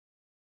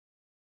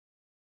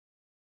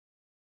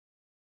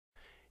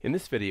In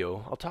this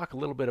video, I'll talk a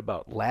little bit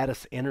about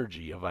lattice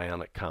energy of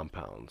ionic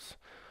compounds.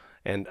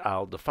 And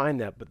I'll define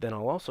that, but then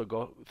I'll also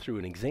go through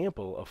an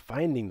example of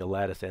finding the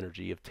lattice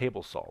energy of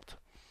table salt.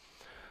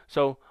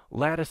 So,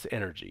 lattice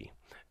energy,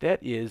 that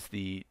is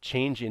the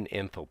change in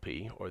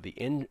enthalpy, or the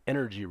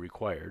energy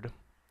required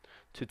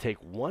to take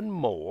 1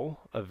 mole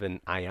of an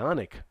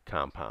ionic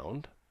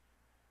compound,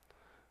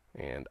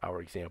 and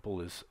our example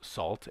is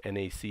salt,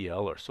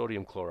 NaCl, or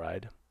sodium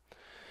chloride,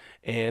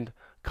 and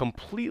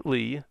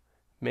completely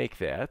make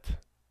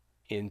that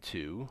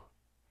into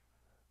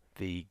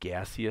the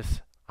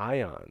gaseous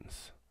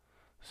ions.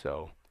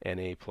 So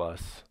Na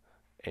plus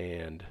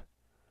and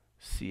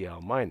Cl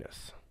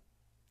minus.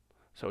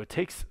 So it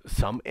takes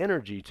some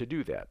energy to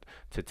do that,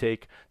 to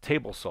take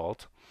table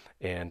salt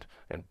and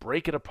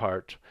break it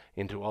apart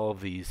into all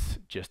of these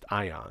just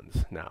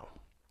ions now.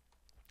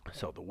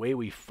 So the way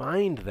we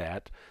find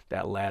that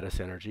lattice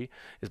energy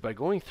is by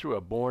going through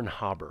a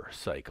Born-Haber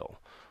cycle.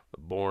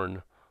 The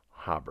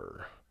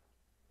Born-Haber,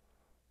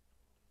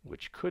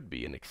 which could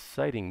be an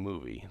exciting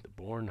movie, the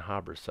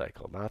Born-Haber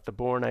cycle. Not the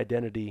Born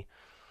Identity,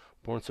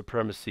 Born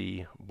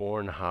Supremacy,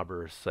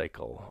 Born-Haber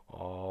cycle.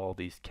 All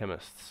these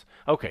chemists.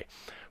 Okay,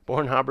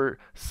 Born-Haber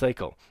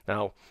cycle.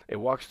 Now, it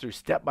walks through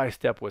step by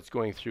step what's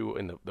going through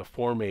in the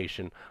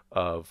formation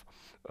of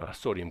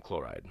sodium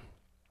chloride.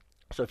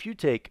 So if you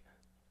take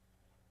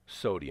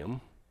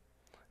sodium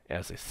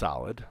as a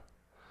solid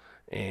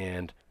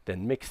and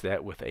then mix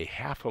that with a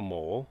 1/2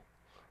 mole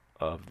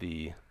of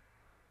the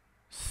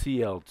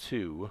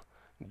Cl2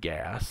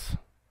 gas,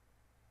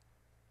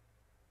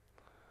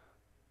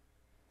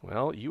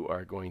 well, you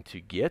are going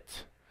to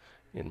get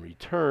in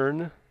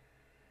return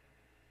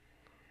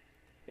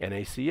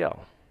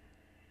NaCl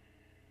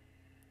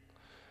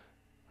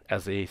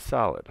as a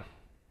solid.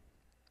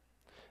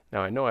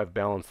 Now I know I've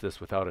balanced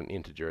this without an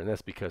integer, and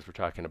that's because we're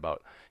talking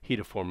about heat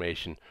of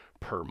formation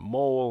per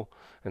mole,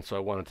 and so I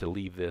wanted to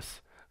leave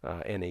this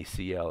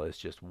NaCl as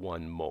just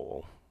 1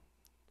 mole.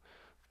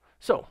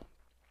 So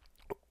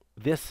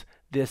this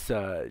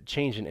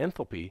change in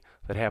enthalpy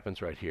that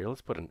happens right here,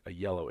 let's put a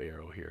yellow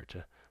arrow here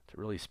to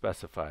really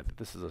specify that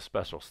this is a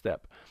special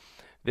step.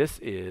 This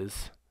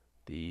is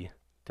the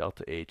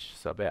delta H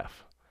sub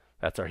F.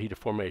 That's our heat of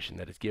formation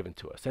that is given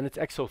to us, and it's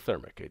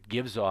exothermic. It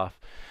gives off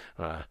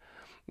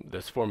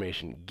this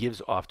formation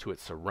gives off to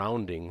its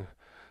surrounding,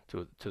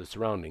 to the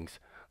surroundings,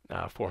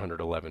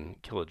 411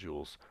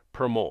 kilojoules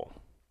per mole.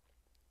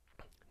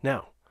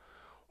 Now,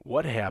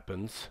 what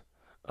happens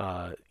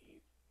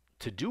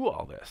to do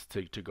all this,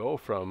 to go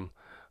from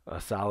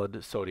a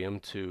solid sodium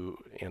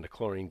and a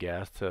chlorine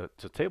gas to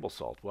table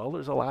salt? Well,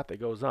 there's a lot that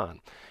goes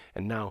on.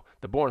 And now,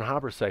 the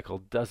Born-Haber cycle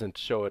doesn't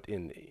show it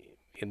in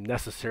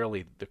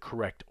necessarily the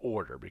correct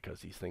order,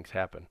 because these things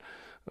happen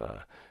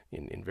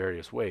in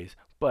various ways,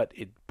 but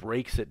it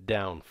breaks it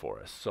down for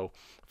us. So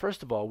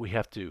first of all, we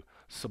have to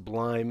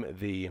sublime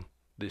the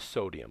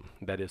sodium.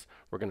 That is,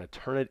 we're going to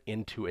turn it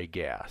into a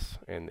gas,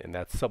 and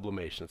that's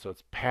sublimation. So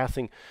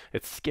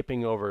it's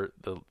skipping over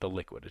the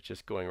liquid. It's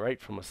just going right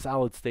from a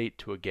solid state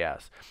to a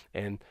gas,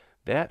 and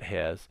that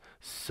has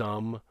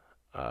some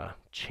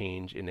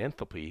change in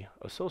enthalpy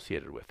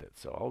associated with it.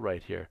 So I'll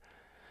write here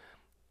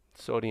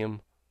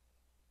sodium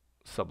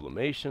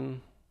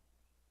sublimation,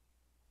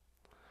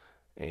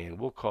 and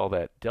we'll call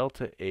that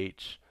delta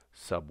H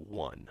sub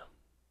 1.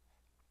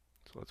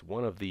 So it's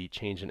one of the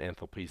change in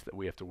enthalpies that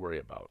we have to worry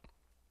about.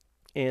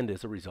 And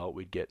as a result,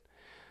 we'd get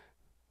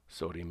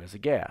sodium as a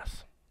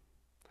gas.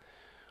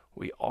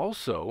 We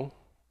also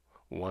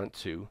want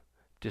to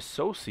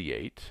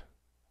dissociate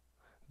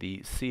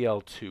the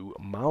Cl2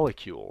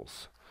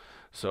 molecules.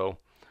 So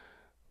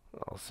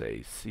I'll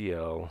say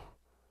Cl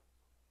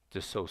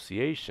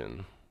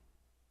dissociation,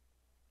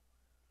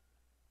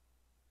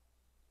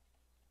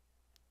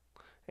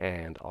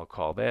 and I'll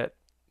call that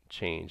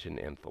change in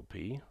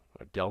enthalpy,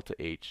 or delta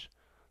H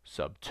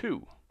sub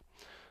 2.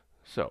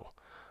 So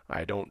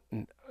I don't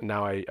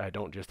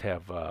just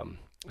have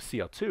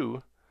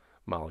Cl2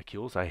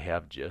 molecules, I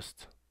have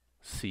just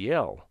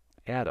Cl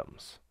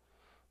atoms.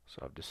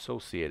 So I've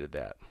dissociated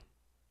that.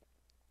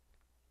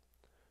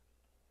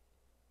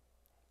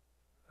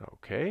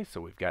 Okay, so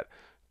we've got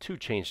 2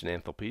 change in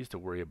enthalpies to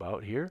worry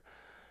about here.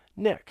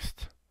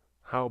 Next,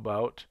 how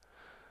about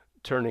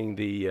turning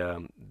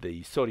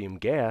the sodium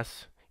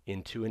gas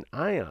into an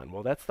ion?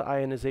 Well, that's the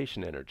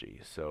ionization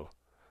energy. So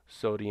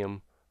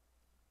sodium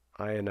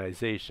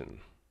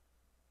ionization.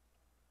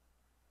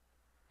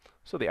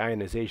 So the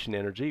ionization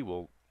energy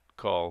we'll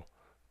call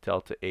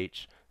delta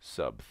H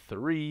sub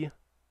 3,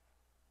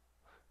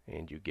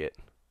 and you get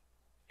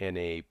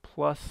Na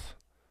plus,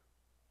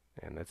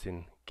 and that's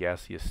in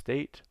gaseous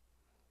state.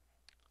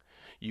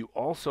 You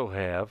also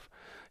have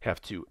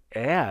to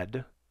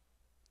add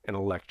an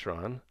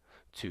electron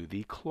to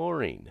the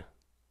chlorine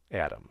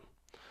atom.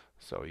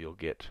 So you'll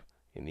get,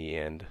 in the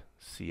end,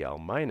 Cl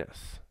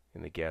minus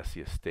in the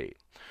gaseous state.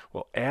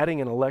 Well,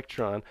 adding an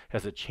electron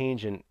has a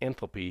change in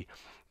enthalpy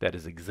that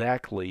is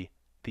exactly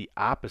the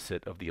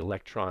opposite of the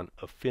electron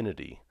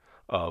affinity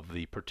of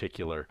the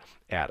particular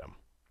atom.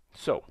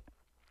 So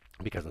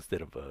because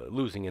instead of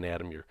losing an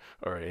atom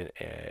or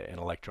an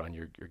electron,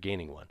 you're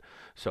gaining one.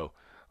 So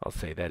I'll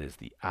say that is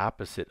the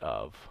opposite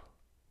of,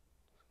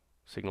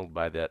 signaled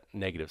by that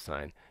negative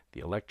sign,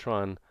 the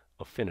electron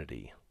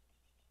affinity.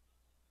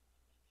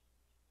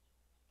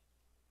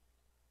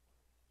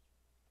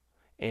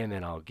 And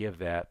then I'll give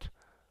that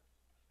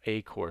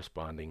a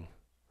corresponding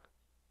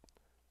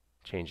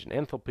change in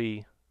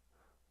enthalpy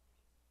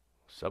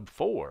sub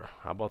 4.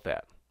 How about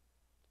that?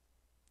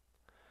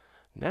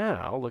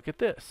 Now look at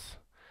this.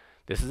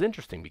 This is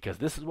interesting because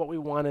this is what we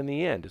want in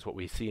the end, is what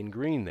we see in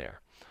green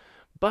there.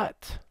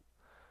 But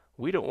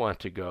we don't want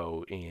to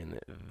go in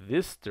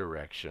this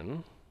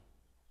direction.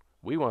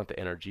 We want the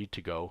energy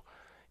to go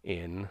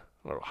in,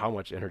 or how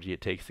much energy it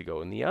takes to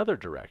go in the other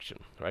direction,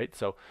 right?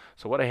 So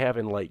what I have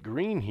in light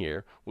green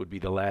here would be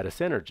the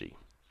lattice energy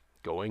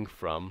going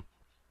from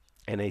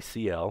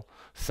NaCl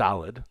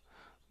solid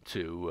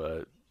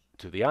to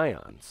the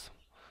ions.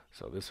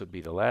 So this would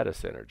be the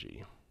lattice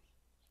energy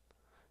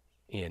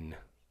in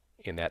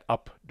that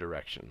up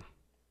direction.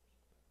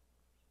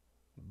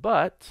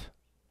 But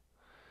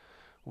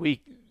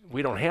we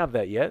don't have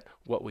that yet.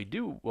 What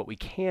we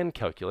can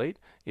calculate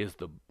is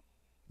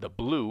the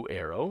blue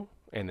arrow,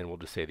 and then we'll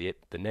just say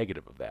the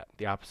negative of that,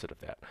 the opposite of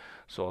that.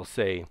 So I'll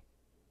say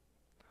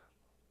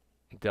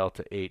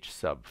delta H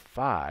sub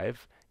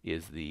 5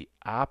 is the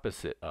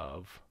opposite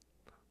of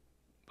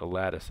the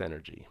lattice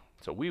energy.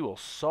 So we will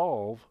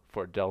solve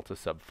for delta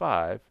sub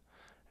 5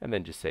 and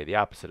then just say the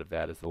opposite of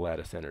that is the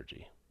lattice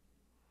energy.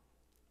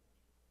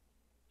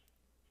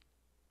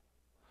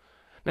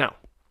 Now,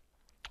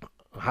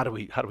 how do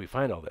we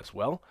find all this?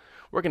 Well,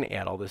 we're going to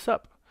add all this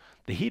up.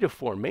 The heat of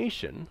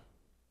formation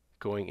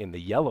going in the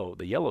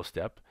yellow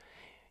step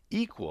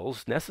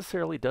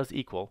necessarily does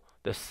equal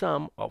the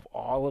sum of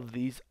all of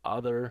these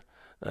other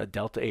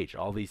delta H,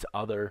 all these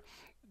other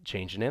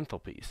change in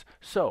enthalpies.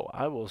 So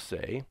I will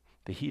say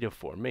the heat of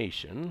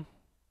formation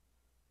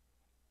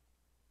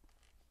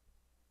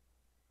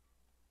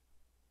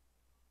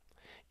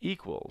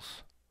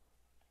equals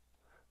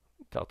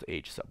delta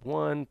H sub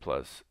 1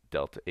 plus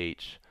delta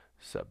H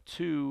sub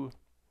 2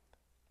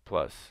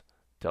 plus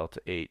delta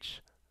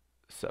H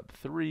sub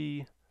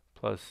 3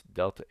 plus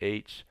delta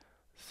H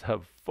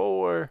sub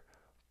 4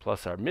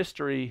 plus our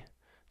mystery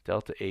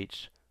delta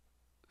H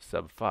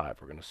sub 5.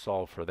 We're going to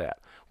solve for that.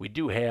 We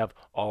do have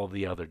all of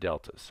the other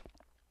deltas,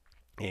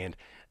 and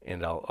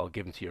I'll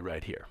give them to you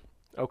right here.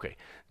 Okay,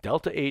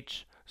 delta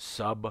H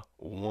sub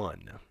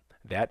 1.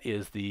 That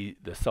is the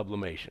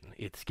sublimation.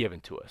 It's given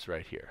to us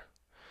right here.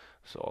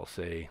 So I'll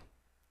say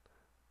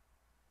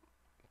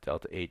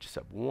delta H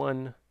sub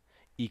 1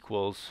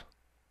 equals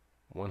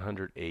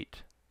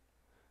 108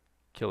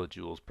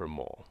 kilojoules per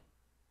mole.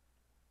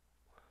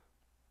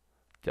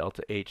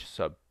 Delta H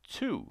sub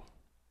 2.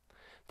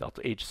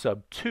 Delta H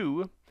sub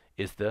 2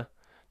 is the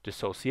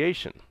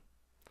dissociation.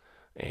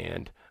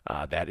 And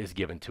that is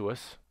given to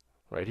us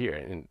right here.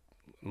 And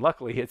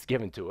luckily it's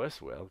given to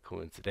us, well,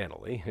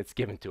 coincidentally, it's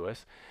given to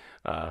us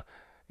for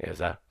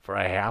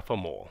a half a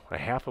mole. A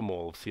half a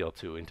mole of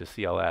Cl2 into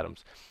Cl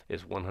atoms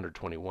is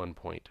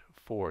 121.4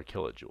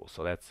 kilojoules.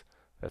 So that's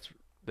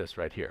this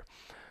right here.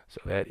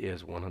 So that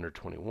is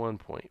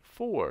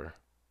 121.4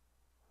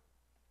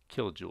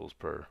 kilojoules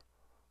per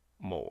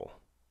mole.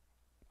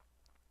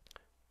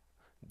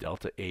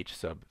 Delta H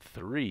sub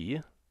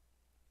 3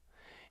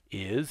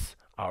 is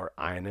our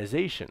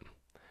ionization,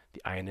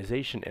 the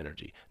ionization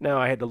energy. Now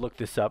I had to look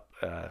this up.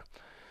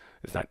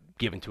 It's not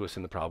given to us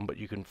in the problem, but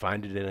you can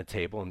find it in a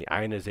table. And the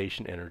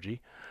ionization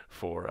energy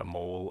for a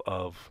mole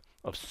of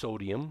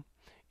sodium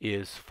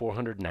is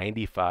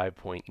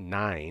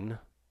 495.9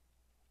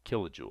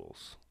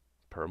 kilojoules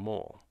per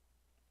mole.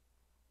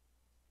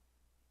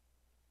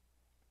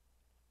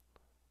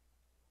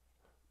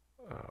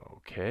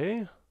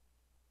 Okay.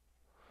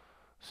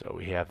 So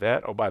we have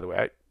that. Oh, by the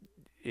way,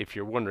 if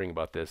you're wondering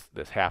about this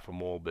half a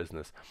mole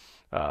business,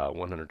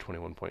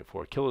 121.4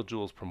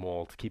 kilojoules per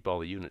mole, to keep all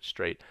the units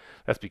straight,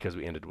 that's because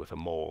we ended with a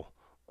mole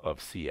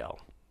of Cl.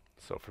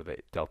 So for the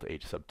delta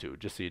H sub 2,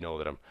 just so you know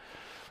that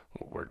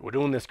we're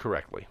doing this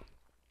correctly.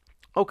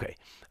 Okay,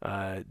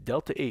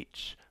 delta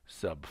H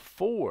sub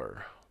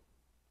 4,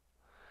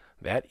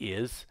 that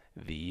is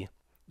the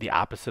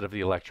opposite of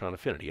the electron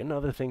affinity.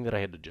 Another thing that I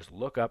had to just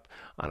look up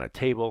on a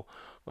table,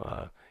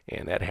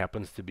 and that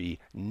happens to be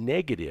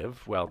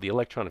negative. Well, the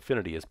electron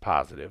affinity is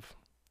positive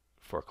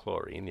for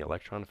chlorine. The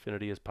electron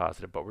affinity is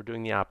positive, but we're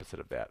doing the opposite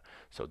of that.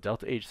 So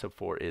delta H sub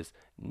 4 is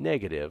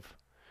negative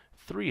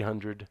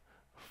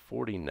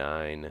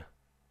 349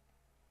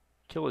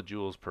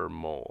 kilojoules per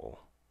mole.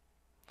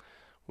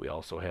 We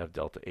also have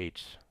delta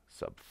H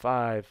sub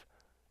 5.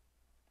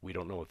 We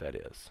don't know what that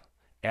is.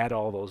 Add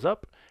all those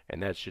up,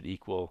 and that should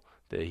equal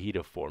the heat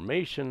of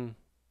formation,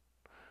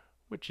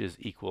 which is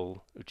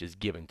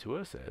given to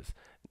us as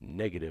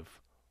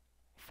negative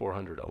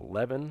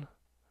 411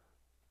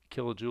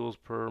 kilojoules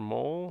per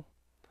mole.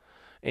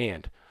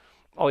 And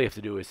all you have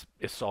to do is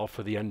solve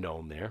for the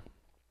unknown there.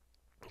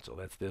 So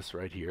that's this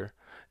right here.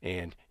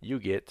 And you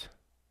get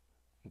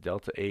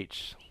delta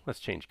H,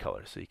 let's change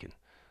color so you can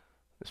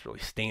This really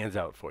stands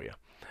out for you.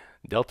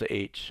 Delta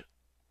H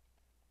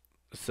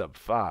sub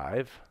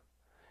 5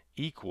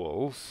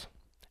 equals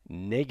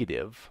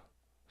negative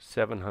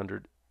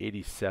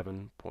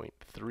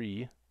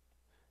 787.3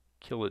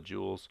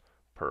 kilojoules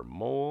per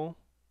mole.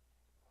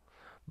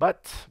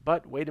 But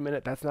wait a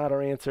minute, that's not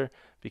our answer,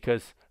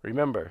 because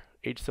remember,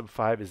 H sub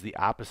 5 is the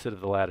opposite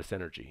of the lattice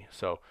energy.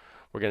 So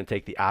we're going to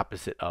take the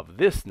opposite of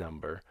this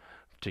number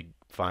to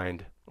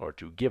find, or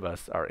to give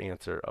us, our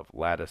answer of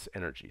lattice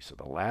energy. So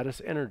the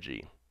lattice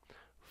energy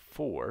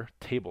for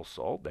table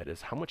salt, that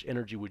is, how much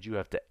energy would you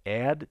have to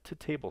add to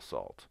table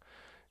salt?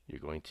 You're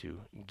going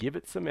to give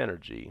it some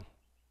energy,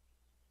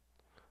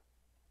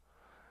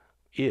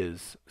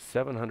 is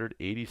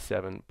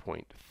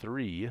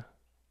 787.3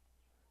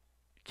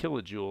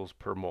 kilojoules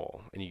per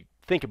mole. And you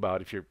think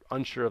about, if you're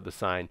unsure of the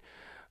sign,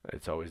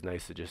 it's always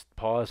nice to just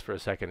pause for a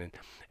second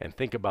and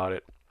think about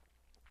it.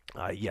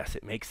 Yes,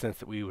 it makes sense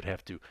that we would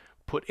have to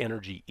put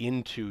energy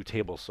into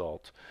table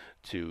salt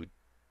to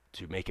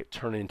make it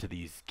turn into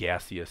these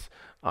gaseous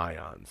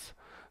ions.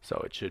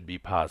 So it should be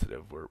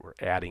positive. We're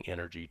adding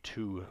energy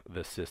to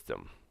the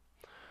system.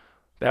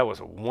 That was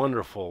a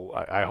wonderful,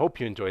 I hope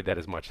you enjoyed that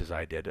as much as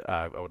I did.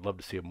 I would love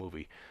to see a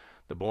movie,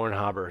 the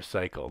Born-Haber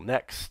cycle,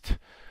 next.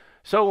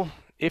 So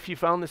if you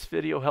found this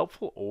video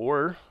helpful,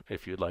 or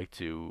if you'd like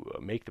to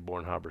make the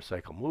Born-Haber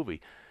cycle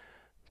movie,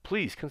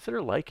 please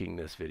consider liking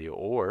this video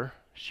or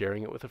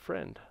sharing it with a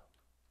friend.